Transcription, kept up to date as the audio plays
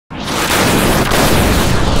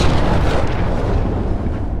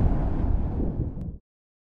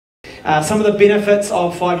some of the benefits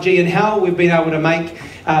of 5G and how we've been able to make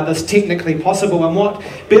this technically possible. And what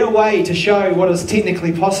better way to show what is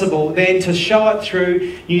technically possible than to show it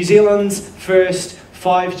through New Zealand's first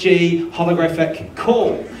 5G holographic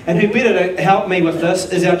call. And who better to help me with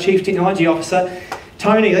this is our Chief Technology Officer,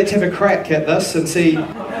 Tony. Let's have a crack at this and see. I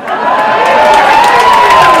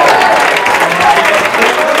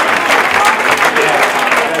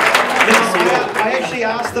actually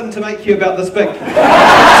asked them to make you about this big.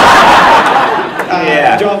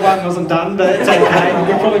 Job one wasn't done, but it's okay.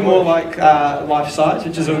 We're probably more like life size,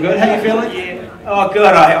 which is all good. How you feeling? Yeah. Oh,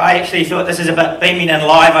 good. I actually thought this is a bit beaming in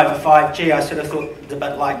live over 5G. I sort of thought it was a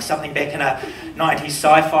bit like something back in a 90s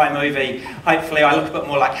sci-fi movie. Hopefully I look a bit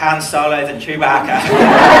more like Han Solo than Chewbacca.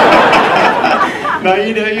 No,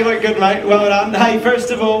 you do. You look good, mate. Well done. Hey, first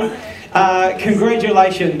of all,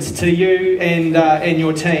 congratulations to you and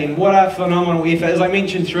your team. What a phenomenal effort. As I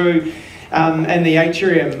mentioned through in the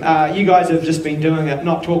atrium, you guys have just been doing it,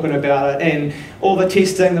 not talking about it, and all the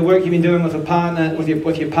testing, the work you've been doing with a partner, with your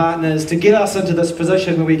partners, to get us into this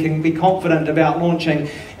position where we can be confident about launching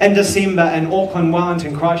in December in Auckland,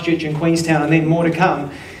 Wellington, Christchurch, and Queenstown, and then more to come.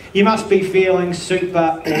 You must be feeling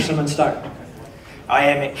super awesome and stoked. I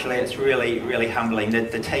am actually. It's really, really humbling.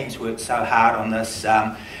 The team's worked so hard on this.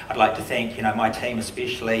 I'd like to thank my team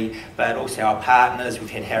especially, but also our partners. We've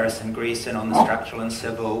had Harrison Greason on the structural and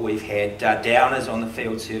civil. We've had Downers on the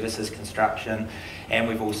field services construction, and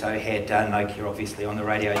we've also had Nokia obviously on the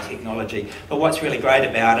radio technology. But what's really great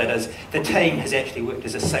about it is the team has actually worked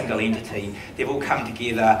as a single entity. They've all come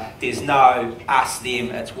together. There's no us, them,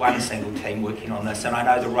 it's one single team working on this, and I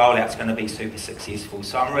know the rollout's going to be super successful,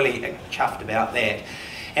 so I'm really chuffed about that.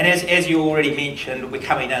 And as you already mentioned, we're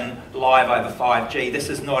coming in live over 5G. This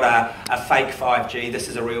is not a fake 5G, this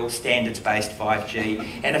is a real standards-based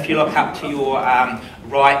 5G. And if you look up to your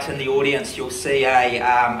right in the audience, you'll see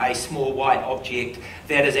a small white object.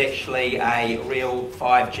 That is actually a real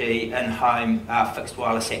 5G in-home fixed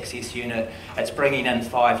wireless access unit. It's bringing in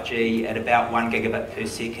 5G at about 1 gigabit per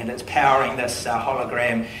second. It's powering this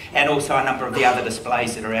hologram and also a number of the other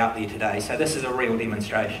displays that are out there today. So this is a real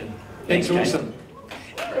demonstration. Thanks, awesome.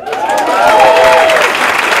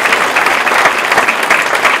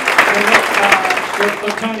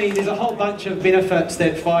 Look, Tony, there's a whole bunch of benefits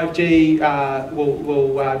that 5G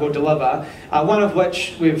will deliver, one of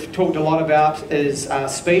which we've talked a lot about is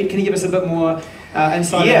speed. Can you give us a bit more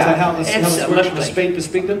insight into how this works from a speed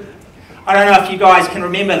perspective? I don't know if you guys can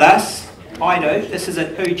remember this. I do. This is a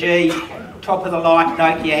 2G, top of the line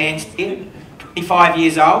Nokia handset, 25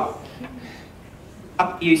 years old.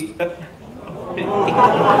 Used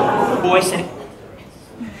voice and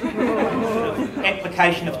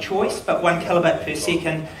application of choice, but 1 kilobit per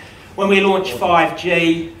second. When we launch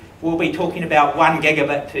 5G, we'll be talking about 1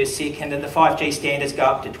 gigabit per second, and the 5G standards go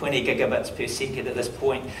up to 20 gigabits per second at this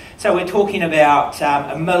point. So we're talking about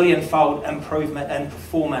a million-fold improvement in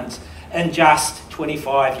performance in just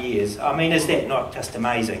 25 years. I mean, is that not just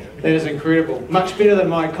amazing? That is incredible. Much better than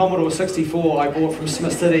my Commodore 64 I bought from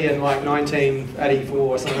Smith City in like 1984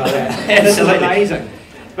 or something like that. Absolutely. This is amazing.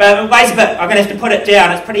 Well, it weighs a bit. I'm going to have to put it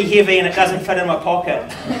down. It's pretty heavy and it doesn't fit in my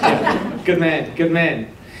pocket. Yeah. Good man, good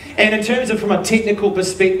man. And in terms of from a technical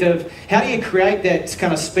perspective, how do you create that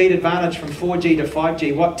kind of speed advantage from 4G to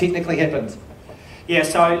 5G? What technically happens? Yeah,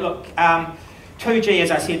 so look, 2G,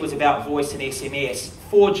 as I said, was about voice and SMS.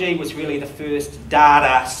 4G was really the first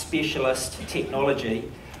data specialist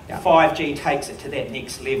technology. Yeah. 5G takes it to that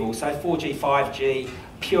next level. So 4G, 5G,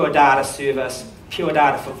 pure data service, pure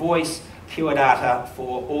data for voice, pure data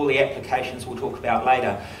for all the applications we'll talk about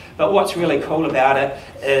later. But what's really cool about it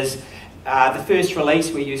is the first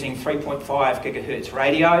release, we're using 3.5 gigahertz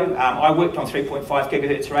radio. I worked on 3.5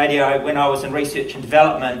 gigahertz radio when I was in research and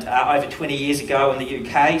development over 20 years ago in the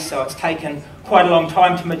UK, so it's taken quite a long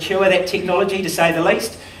time to mature that technology, to say the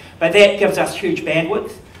least. But that gives us huge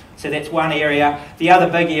bandwidth, so that's one area. The other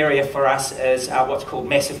big area for us is what's called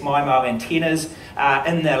massive MIMO antennas.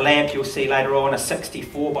 In the lab you'll see later on a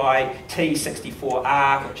 64 by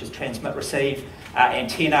T64R, which is transmit receive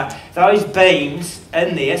antenna. Those beams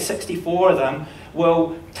in there, 64 of them,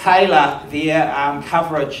 will tailor their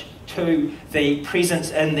coverage to the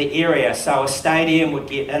presence in the area. So a stadium would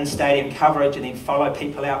get in-stadium coverage and then follow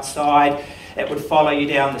people outside. It would follow you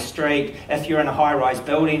down the street. If you're in a high-rise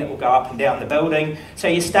building, it will go up and down the building. So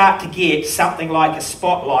you start to get something like a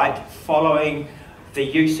spotlight following the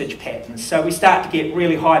usage patterns. So we start to get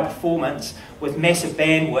really high performance with massive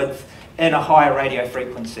bandwidth in a higher radio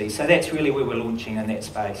frequency. So that's really where we're launching in that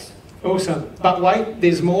space. Awesome. But wait,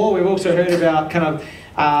 there's more. We've also heard about kind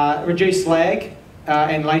of reduced lag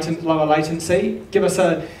and lower latency. Give us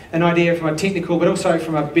a an idea from a technical, but also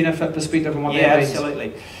from a benefit perspective and what that means? Yeah,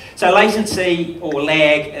 absolutely. So latency or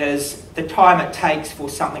lag is the time it takes for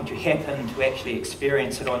something to happen to actually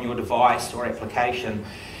experience it on your device or application.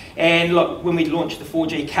 And look, when we launched the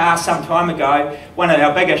 4G car some time ago, one of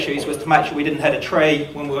our big issues was to make sure we didn't hit a tree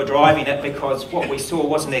when we were driving it, because what we saw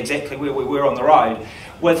wasn't exactly where we were on the road.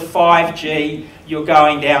 With 5G, you're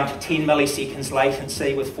going down to 10 milliseconds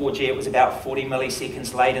latency. With 4G, it was about 40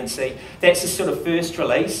 milliseconds latency. That's the sort of first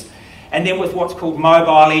release. And then with what's called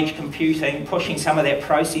mobile edge computing, pushing some of that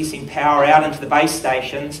processing power out into the base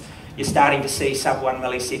stations, you're starting to see sub 1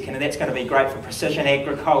 millisecond, and that's going to be great for precision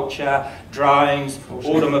agriculture, drones,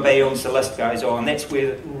 automobiles, the list goes on. That's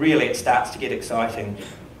where really it starts to get exciting.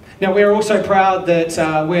 Now, we're also proud that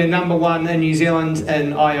we're #1 in New Zealand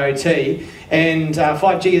in IoT, and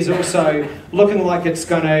 5G is also looking like it's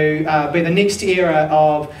going to be the next era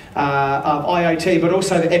of IoT, but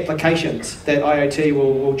also the applications that IoT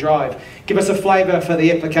will drive. Give us a flavour for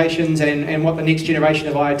the applications and what the next generation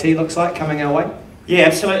of IoT looks like coming our way. Yeah,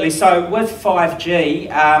 absolutely. So with 5G,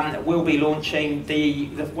 we'll be launching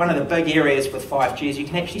one of the big areas with 5G is you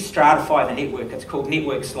can actually stratify the network. It's called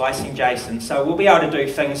network slicing, Jason. So we'll be able to do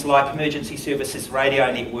things like emergency services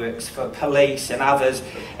radio networks for police and others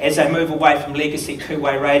as they move away from legacy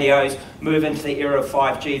two-way radios, move into the era of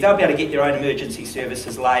 5G. They'll be able to get their own emergency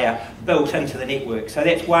services layer built into the network. So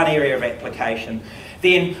that's one area of application.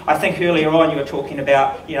 Then I think earlier on you were talking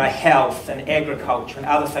about health and agriculture and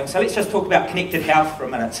other things. So let's just talk about connected health for a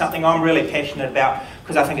minute, something I'm really passionate about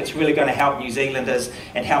because I think it's really going to help New Zealanders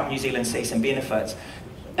and help New Zealand see some benefits.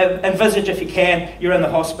 Envisage, if you can, you're in the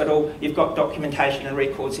hospital, you've got documentation and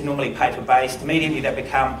records, they're normally paper-based. Immediately they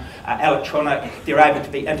become electronic, they're able to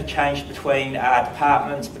be interchanged between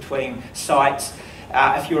departments, between sites.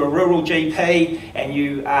 If you're a rural GP and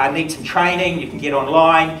you need some training, you can get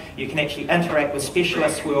online. You can actually interact with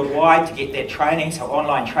specialists worldwide to get that training. So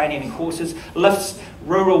online training and courses lifts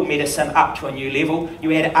rural medicine up to a new level.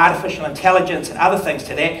 You add artificial intelligence and other things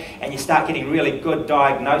to that, and you start getting really good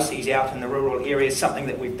diagnoses out in the rural areas, something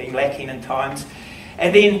that we've been lacking in times.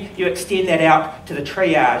 And then you extend that out to the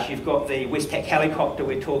triage. You've got the Westpac helicopter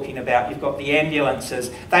we're talking about. You've got the ambulances.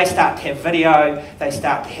 They start to have video. They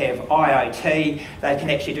start to have IoT. They can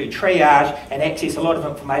actually do triage and access a lot of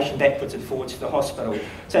information backwards and forwards to the hospital.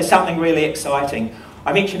 So something really exciting.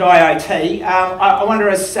 I mentioned IoT. I wonder,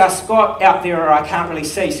 is Scott out there, or I can't really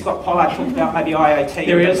see, Scott Pollard talked about maybe IoT.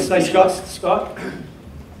 There he is. Hey, Scott. Scott?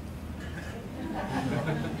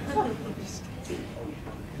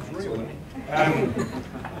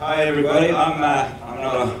 Hi everybody, I'm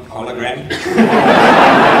not a hologram. At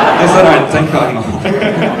least I don't think I'm a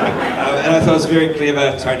hologram. And I thought it was very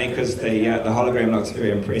clever, Tony, because the hologram looks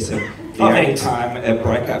very impressive. The only time it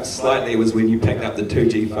broke up slightly was when you picked up the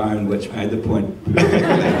 2G phone, which made the point perfectly.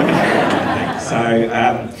 So,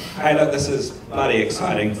 hey look, this is bloody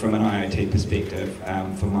exciting from an IoT perspective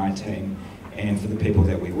for my team and for the people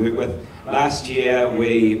that we work with. Last year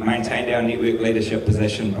we maintained our network leadership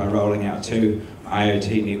position by rolling out 2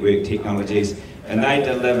 IoT network technologies, and they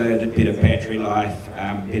delivered better battery life,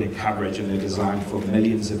 better coverage, and they're designed for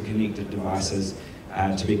millions of connected devices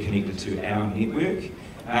to be connected to our network.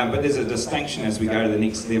 But there's a distinction as we go to the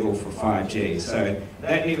next level for 5G. So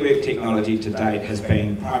that network technology to date has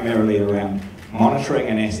been primarily around monitoring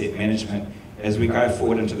and asset management. As we go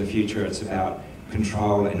forward into the future, it's about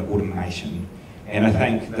control and automation. And I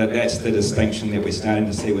think that that's the distinction that we're starting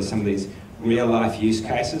to see with some of these real life use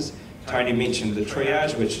cases. Tony mentioned the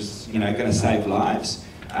triage, which is going to save lives.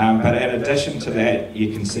 But in addition to that,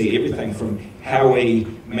 you can see everything from how we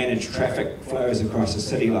manage traffic flows across a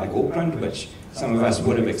city like Auckland, which some of us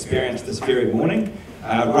would have experienced this very morning,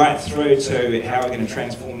 right through to how we're going to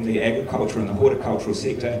transform the agriculture and the horticultural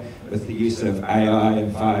sector with the use of AI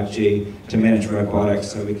and 5G to manage robotics,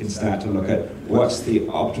 so we can start to look at what's the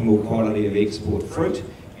optimal quality of export fruit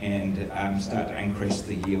and start to increase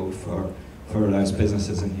the yield for those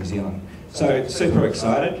businesses in New Zealand. So super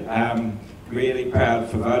excited, really proud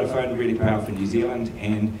for Vodafone, really proud for New Zealand,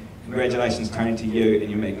 and congratulations, Tony, to you and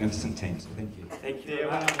your magnificent team. So thank you. Thank you.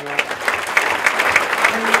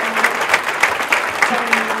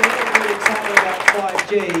 Really excited about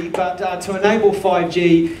 5G, but to enable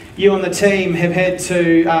 5G, you and the team have had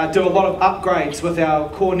to do a lot of upgrades with our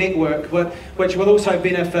core network, which will also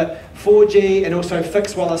benefit 4G and also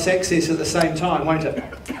fixed wireless access at the same time, won't it?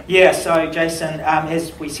 Yeah, so Jason,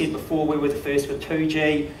 as we said before, we were the first with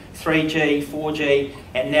 2G, 3G, 4G,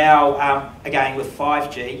 and now again with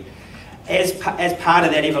 5G. As part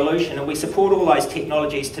of that evolution, and we support all those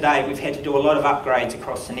technologies today, we've had to do a lot of upgrades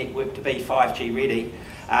across the network to be 5G ready.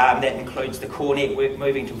 That includes the core network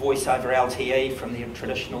moving to voice over LTE from the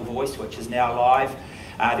traditional voice, which is now live.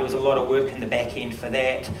 There was a lot of work in the back end for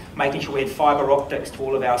that, making sure we had fibre optics to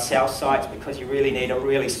all of our cell sites, because you really need a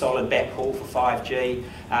really solid backhaul for 5G.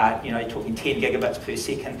 You know, you're talking 10 gigabits per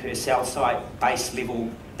second per cell site, base level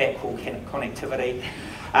backhaul connectivity.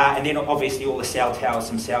 And then obviously all the cell towers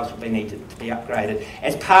themselves will be needed to be upgraded.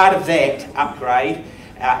 As part of that upgrade,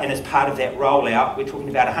 and as part of that rollout, we're talking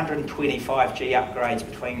about 120 5G upgrades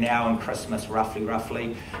between now and Christmas,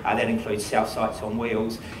 roughly. That includes cell sites on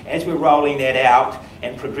wheels. As we're rolling that out,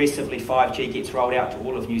 and progressively 5G gets rolled out to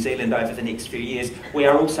all of New Zealand over the next few years, we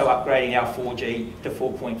are also upgrading our 4G to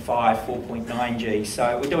 4.5, 4.9G.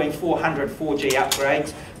 So we're doing 400 4G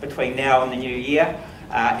upgrades between now and the new year.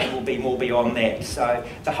 And will be more beyond that. So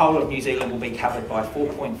the whole of New Zealand will be covered by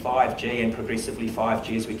 4.5G and progressively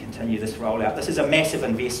 5G as we continue this rollout. This is a massive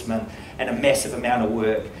investment and a massive amount of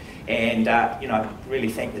work, and you know, really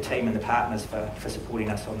thank the team and the partners for supporting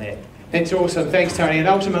us on that. That's awesome, thanks Tony. And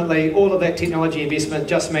ultimately, all of that technology investment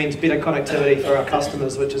just means better connectivity for our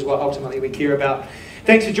customers, which is what ultimately we care about.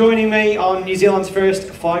 Thanks for joining me on New Zealand's first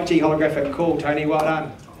 5G holographic call, Tony. Well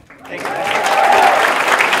done. Thanks.